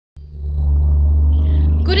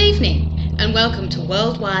Good evening and welcome to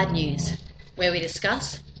Worldwide News, where we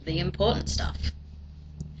discuss the important stuff.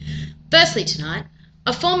 Firstly tonight,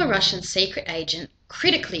 a former Russian secret agent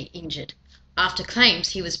critically injured after claims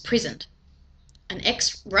he was prisoned. An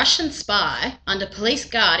ex-Russian spy under police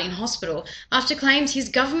guard in hospital after claims his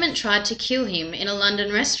government tried to kill him in a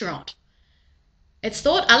London restaurant. It's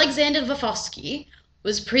thought Alexander Vovsky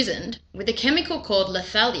was poisoned with a chemical called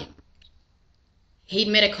lethallium. He'd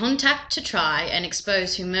met a contact to try and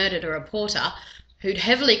expose who murdered a reporter who'd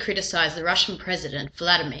heavily criticised the Russian president,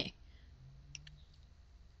 Vladimir.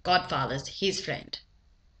 Godfather's his friend.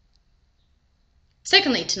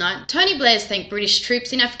 Secondly tonight, Tony Blair's thanked British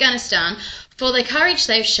troops in Afghanistan for the courage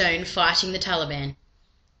they've shown fighting the Taliban.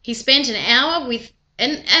 He spent an hour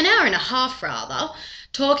and a half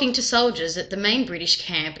talking to soldiers at the main British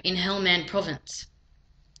camp in Helmand province.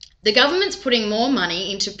 The government's putting more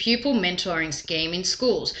money into pupil mentoring scheme in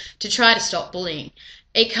schools to try to stop bullying.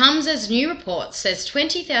 It comes as new reports says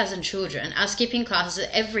 20,000 children are skipping classes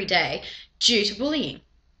every day due to bullying.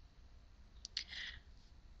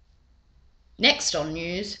 Next on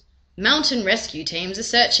news, mountain rescue teams are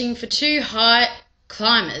searching for two high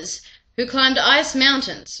climbers who climbed ice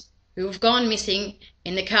mountains who have gone missing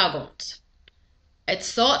in the Cairngorms.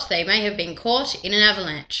 It's thought they may have been caught in an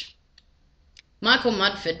avalanche. Michael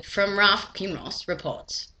Mudford from RAF Kinross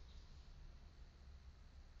reports.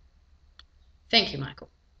 Thank you, Michael.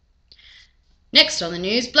 Next on the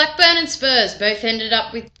news, Blackburn and Spurs both ended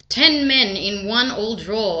up with 10 men in 1-1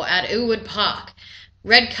 draw at Elwood Park.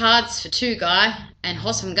 Red cards for Tugai and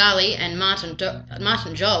Hossam Ghali and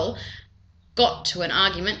Martin Joel got to an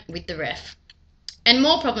argument with the ref. And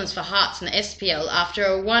more problems for Hearts in the SPL after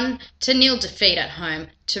a 1-0 defeat at home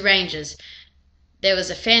to Rangers. There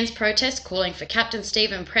was a fans' protest calling for Captain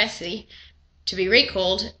Stephen Pressey to be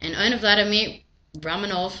recalled and owner Vladimir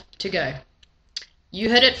Romanov to go.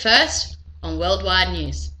 You heard it first on Worldwide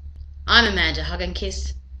News. I'm Amanda Hug and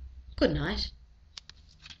Kiss. Good night.